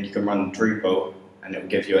mean, you can run Drupal, and it will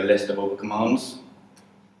give you a list of all the commands.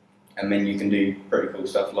 And then you can do pretty cool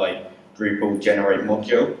stuff like Drupal generate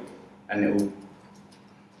module, and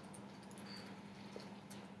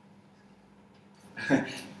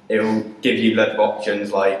it will give you lots of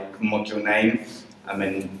options like module name, and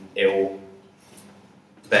then it will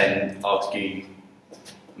then ask you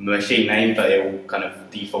machine name, but it will kind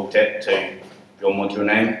of default it to your module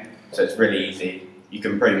name. So it's really easy. You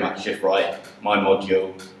can pretty much just write my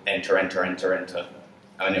module, enter, enter, enter, enter,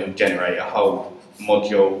 and it will generate a whole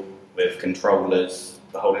module with controllers,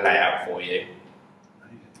 the whole layout for you.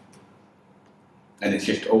 And it's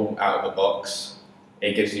just all out of the box.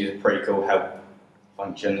 It gives you a pretty cool help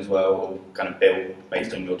function as well, all kind of build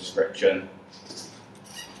based on your description.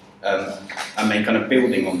 And then kind of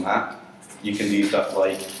building on that, you can do stuff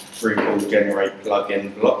like Drupal generate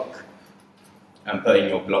plugin block, and put in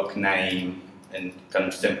your block name and kind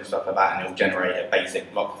of simple stuff like that, and it'll generate a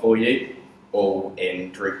basic block for you, all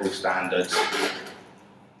in Drupal standards,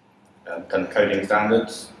 kind of coding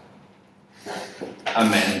standards.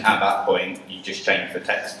 And then at that point, you just change the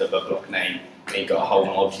text of a block name, and you've got a whole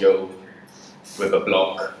module with a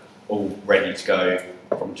block all ready to go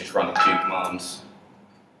from just running 2 commands.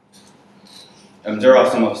 There are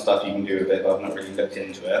some other stuff you can do with it, but I've not really looked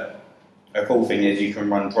into it. A cool thing is you can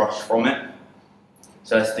run Drush from it.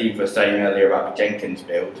 So as Steve was saying earlier about the Jenkins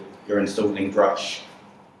build, you're installing Drush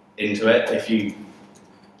into it. If you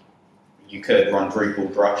could run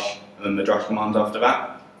Drupal Drush and then the Drush commands after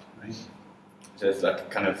that. Right. So it's like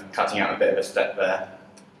kind of cutting out a bit of a step there.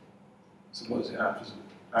 So what does it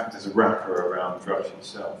act as a wrapper around Drush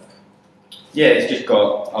itself? Yeah, it's just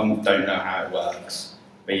got, don't know how it works.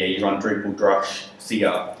 But yeah, you run Drupal Drush,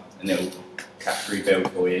 CR, and it'll category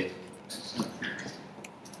build for you.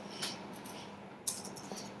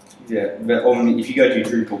 Yeah, if you go to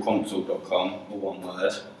drupalconsole.com, all one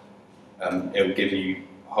word, it will give you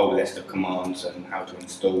a whole list of commands and how to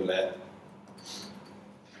install it.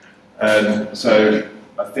 So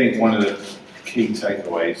I think one of the key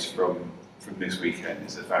takeaways from this weekend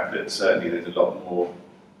is the fact that certainly there's a lot more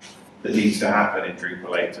that needs to happen in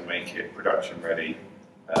Drupal 8 to make it production ready.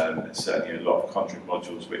 There's certainly a lot of contrib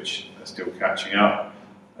modules which are still catching up.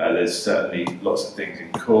 There's certainly lots of things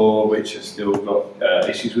in core which have still got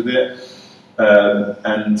issues with it.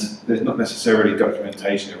 And there's not necessarily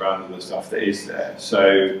documentation around all the stuff that is there.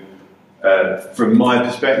 So from my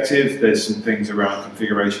perspective, there's some things around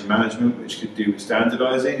configuration management which could do with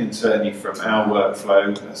standardizing, and certainly from our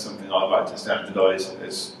workflow, that's something I'd like to standardize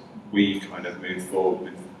as we kind of move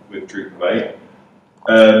forward with Drupal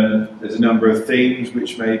 8. There's a number of themes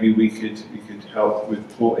which maybe we could help with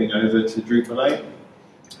porting over to Drupal 8.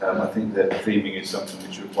 I think that theming is something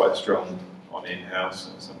which we're quite strong on in-house,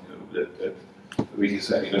 and something that we can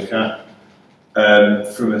certainly look at.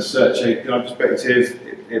 From a search API perspective,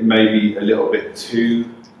 it may be a little bit too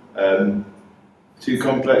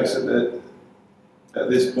complex at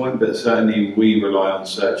this point, but certainly we rely on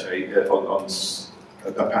search on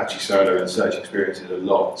Apache Solr and search experiences a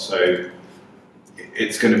lot. So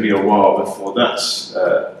it's going to be a while before that's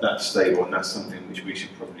stable, and that's something which we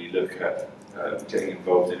should probably look at getting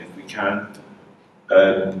involved in if we can.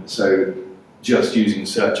 So just using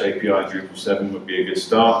Search API in Drupal 7 would be a good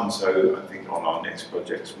start, and so I think on our next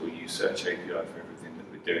projects we'll use Search API for everything that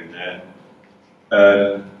we're doing there.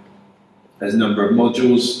 There's a number of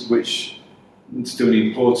modules which still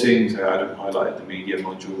need porting, so Adam highlighted the media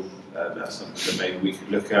module. That's something that maybe we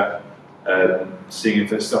could look at, seeing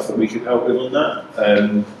if there's stuff that we could help with on that.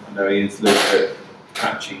 I know Ian's looked at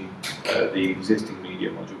patching the existing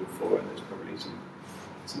media module before, and there's probably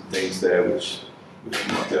some things there which we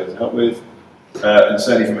might be able to help with. And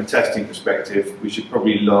certainly from a testing perspective, we should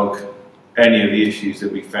probably log any of the issues that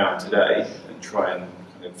we found today and try and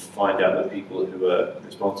kind of find out the people who are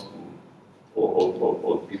responsible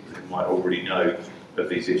or people who might already know of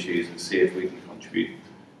these issues, and see if we can contribute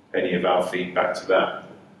any of our feedback to that.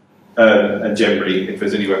 And generally, if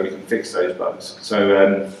there's any way we can fix those bugs.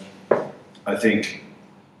 So I think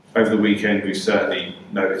over the weekend we've certainly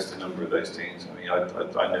noticed a number of those things. I mean,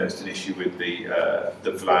 I noticed an issue with the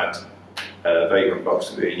Vlad vagrant box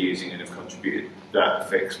that we're using, and have contributed that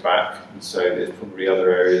fix back. And so there's probably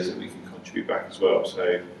other areas that we can contribute back as well.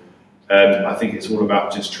 So I think it's all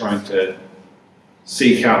about just trying to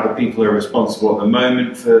seek out the people who are responsible at the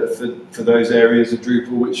moment for those areas of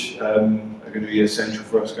Drupal which are going to be essential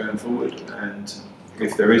for us going forward. And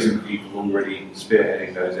if there isn't people already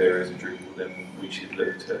spearheading those areas of Drupal, then we should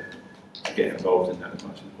look to get involved in that as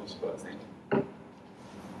much as possible, I think.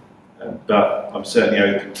 But I'm certainly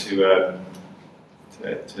open to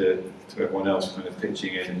everyone else kind of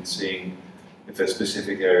pitching in and seeing if there's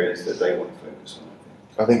specific areas that they want to focus on.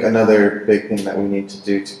 I think another big thing that we need to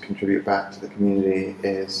do to contribute back to the community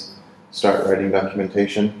is start writing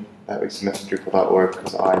documentation that we submit to Drupal.org,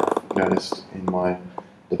 because I've noticed in my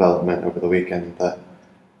development over the weekend that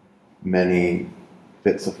many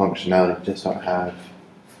bits of functionality just don't have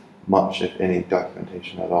much, if any,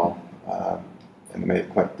 documentation at all. And it made it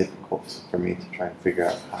quite difficult for me to try and figure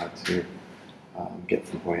out how to get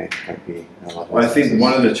from point A to point B. I think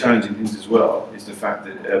one of the challenging things as well is the fact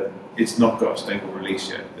that it's not got a stable release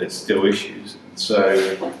yet. There's still issues.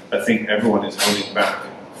 So I think everyone is holding back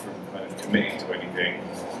from kind of committing to anything,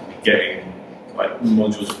 getting like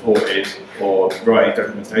modules ported or writing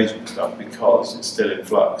documentation and stuff, because it's still in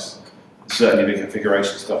flux. Certainly the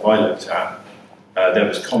configuration stuff I looked at, there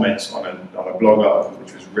was comments on a blog article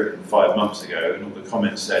which was written 5 months ago, and all the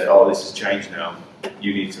comments said, oh, this has changed now.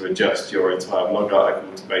 You need to adjust your entire blog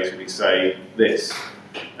article to basically say this.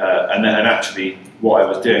 And actually what I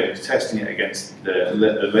was doing was testing it against the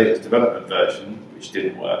latest development version, which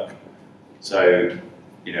didn't work. So,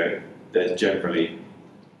 you know, there's generally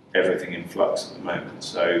everything in flux at the moment.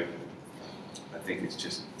 So I think it's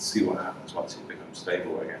just see what happens once it becomes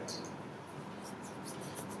stable again.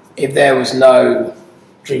 If there was no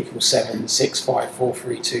Drupal 7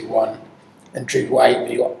 6.5.4.3.2.1 and Drupal 8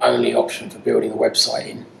 were your only option for building a website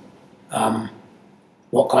in,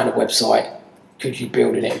 what kind of website could you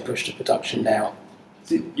build in it and push to production now?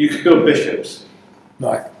 You could build bishops.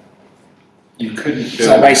 Right. You couldn't build...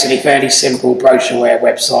 So basically fairly simple brochureware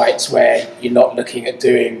websites where you're not looking at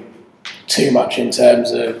doing too much in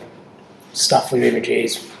terms of stuff with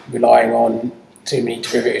images, relying on too many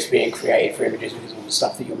derivatives being created for images, because all the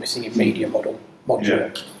stuff that you're missing in media module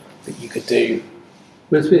that you could do.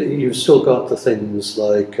 You've still got the things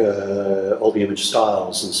like all the image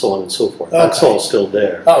styles and so on and so forth. Okay. That's all still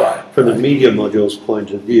there. All right. From the media module's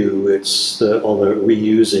point of view, it's all the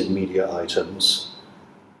reusing media items,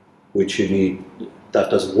 which you need that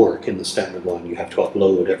doesn't work in the standard one. You have to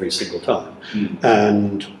upload every single time.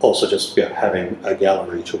 And also just having a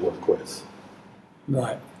gallery to work with.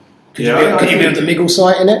 Right. Could you build the miggle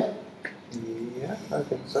site in it? Yeah, I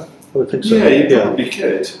think so. I would think so. Yeah, you probably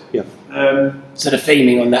could. Yeah. So the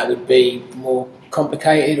theming on that would be more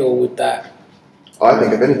complicated, or would that? I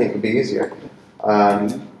think if anything it would be easier.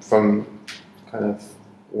 From kind of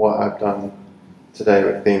what I've done today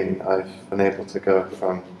with theming, I've been able to go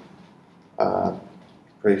from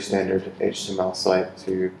pretty standard HTML site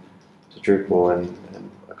to Drupal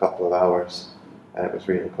in a couple of hours, and it was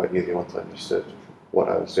really quite easy once I understood what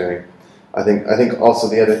I was doing. I think also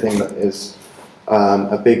the other thing that is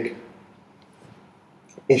a big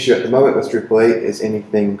issue at the moment with Drupal 8 is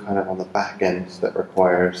anything kind of on the back end that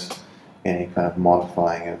requires any kind of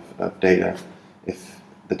modifying of data. If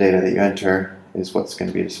the data that you enter is what's going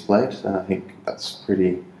to be displayed, then I think that's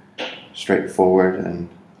pretty straightforward, and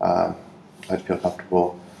I'd feel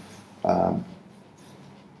comfortable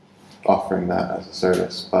offering that as a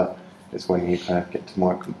service. But it's when you kind of get to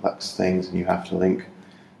more complex things and you have to link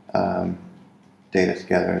data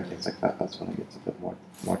together and things like that, that's when it gets a bit more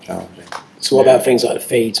challenging. So what about things like the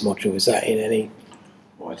feeds module? Is that in any?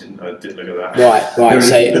 Well, I didn't look at that. Right.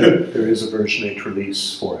 There is a version 8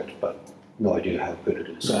 release for it, but no idea how good it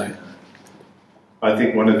is. Right. I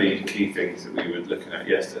think one of the key things that we were looking at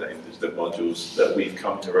yesterday was the modules that we've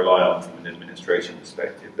come to rely on from an administration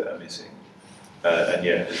perspective that are missing. And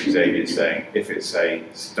yeah, as Xavier's saying, if it's a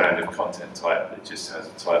standard content type that just has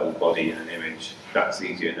a title, body and an image, that's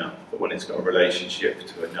easy enough. But when it's got a relationship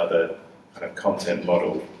to another kind of content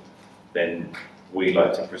model, then we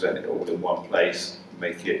like to present it all in one place,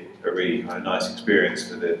 make it a really kind of nice experience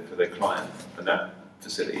for the client, and that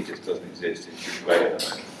facility just doesn't exist in Drupal 8 at the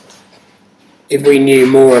moment. If we knew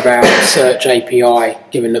more about Search API,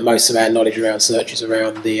 given that most of our knowledge around search is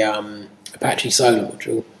around the Apache Solar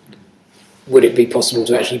module, would it be possible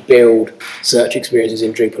to actually build search experiences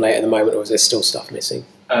in Drupal 8 at the moment, or is there still stuff missing?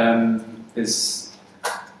 I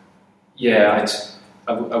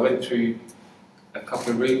went through a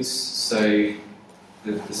couple of routes. So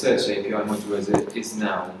the Search API module as it is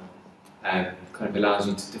now kind of allows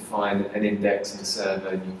you to define an index in the server,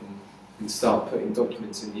 and you can start putting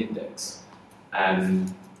documents in the index.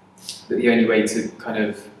 But the only way to kind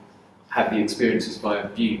of have the experience is via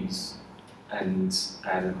views, and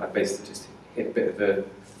I basically just hit a bit of a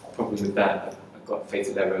problem with that. I got a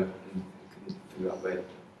fatal error and couldn't figure out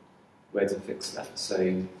where to fix that.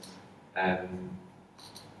 So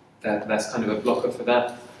that's kind of a blocker for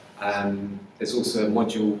that. There's also a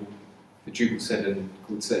module for Drupal 7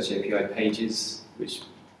 called Search API Pages, which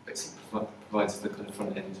basically provides the kind of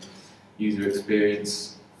front-end user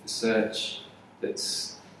experience for search that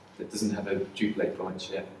doesn't have a Drupal 8 branch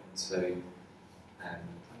yet. So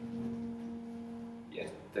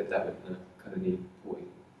that would kind of need porting.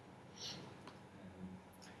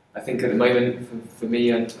 I think at the moment, for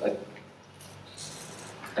me, I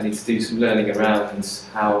need to do some learning around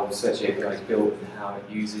how Search API is built and how it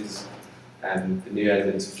uses the new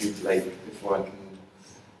elements of Drupal 8 before I can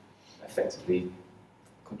effectively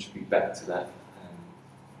contribute back to that.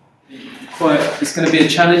 It's going to be a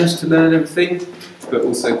challenge to learn everything, but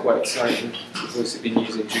also quite exciting. We've also been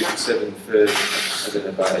using Drupal 7 for, I don't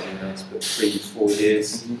know about anyone else, but 3-4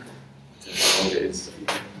 years. I don't know how old it is.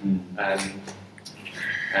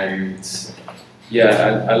 And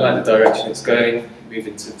yeah, I like the direction it's going,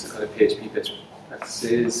 moving to kind of PHP best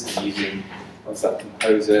practices, and using ones like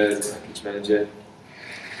Composer, the package manager.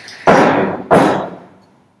 So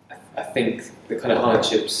I think the kind of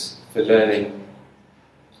hardships for learning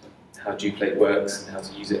how Drupal 8 works and how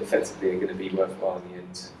to use it effectively are going to be worthwhile in the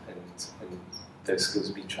end, and those skills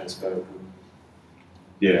will be transferable.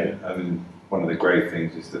 Yeah, and one of the great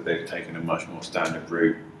things is that they've taken a much more standard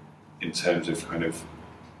route in terms of kind of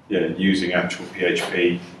using actual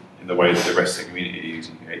PHP in the way that the rest of the community are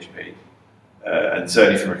using PHP. And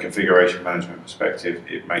certainly from a configuration management perspective,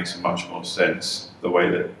 it makes much more sense the way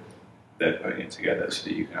that they're putting it together, so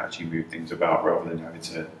that you can actually move things about rather than having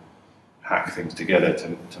to hack things together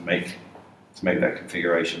to make that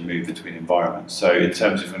configuration move between environments. So in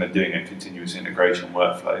terms of kind of doing a continuous integration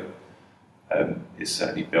workflow, it's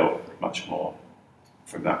certainly built much more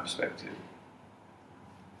from that perspective.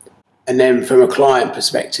 And then from a client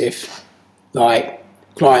perspective, like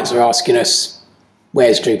clients are asking us,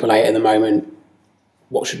 where's Drupal 8 at the moment?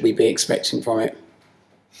 What should we be expecting from it?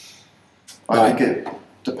 I think it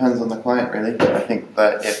depends on the client, really. I think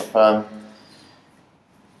that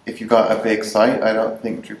if you've got a big site, I don't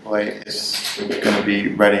think Drupal 8 is going to be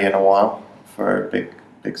ready in a while for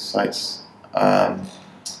big sites. I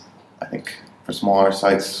think for smaller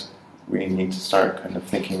sites, we need to start kind of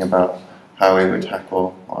thinking about how we would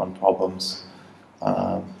tackle on problems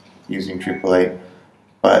using Drupal 8.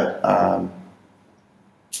 But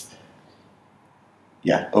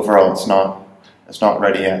yeah, overall it's not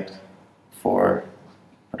ready yet for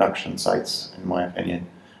production sites, in my opinion.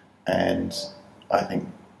 And I think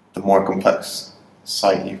the more complex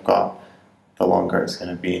site you've got, the longer it's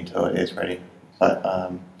going to be until it is ready. But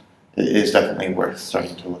it is definitely worth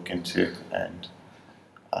starting to look into and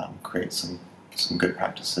create some good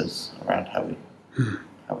practices around how we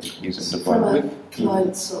use it and deploy From it. a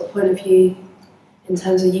client's sort of point of view, in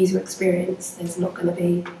terms of user experience, there's not going to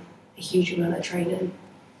be a huge amount of training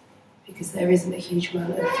because there isn't a huge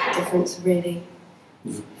amount of difference really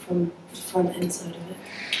from the front end side of it.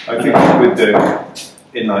 I think with the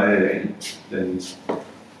inline, then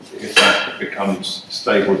if that becomes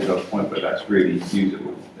stable to a point where that's really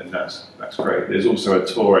usable, then that's great. There's also a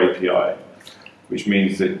Tor API, which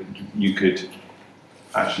means that you could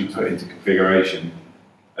actually put into configuration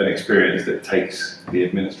an experience that takes the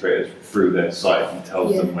administrators through their site and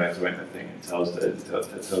tells them where to enter things, and tells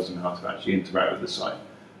them how to actually interact with the site.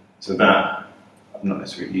 So that, I've not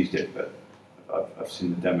necessarily used it, but I've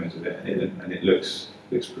seen the demos of it, and it looks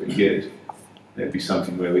pretty good. There'd be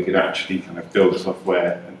something where we could actually kind of build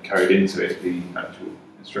software and code into it the actual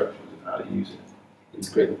instructions of how to use it.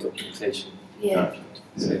 Integrate with documentation. Yeah.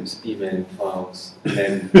 So it's emailing files,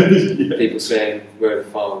 and then people saying, where are the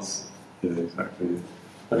files? Yeah, exactly.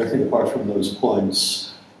 But I think apart from those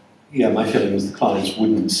points, yeah, my feeling is the clients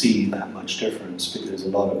wouldn't see that much difference because a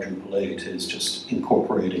lot of Drupal 8 is just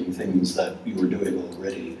incorporating things that you were doing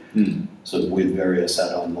already. So with various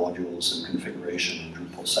add-on modules and configuration in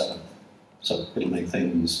Drupal 7. So it'll make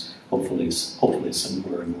things hopefully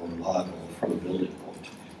simpler and more reliable from a building point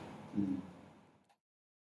of view.